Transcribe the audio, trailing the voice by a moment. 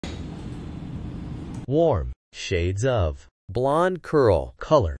warm shades of blonde curl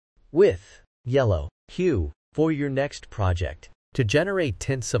color with yellow hue for your next project. To generate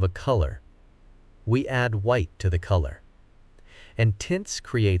tints of a color, we add white to the color, and tints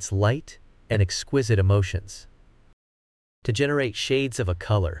creates light and exquisite emotions. To generate shades of a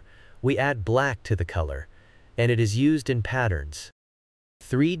color, we add black to the color, and it is used in patterns.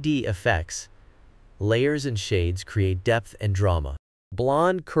 3D effects, layers and shades create depth and drama.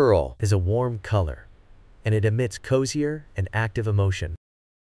 Blonde curl is a warm color, and it emits cozier and active emotion.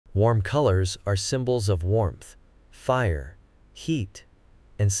 Warm colors are symbols of warmth, fire, heat,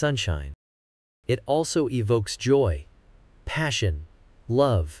 and sunshine. It also evokes joy, passion,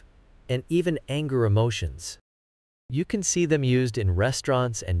 love, and even anger emotions. You can see them used in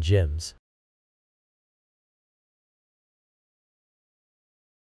restaurants and gyms,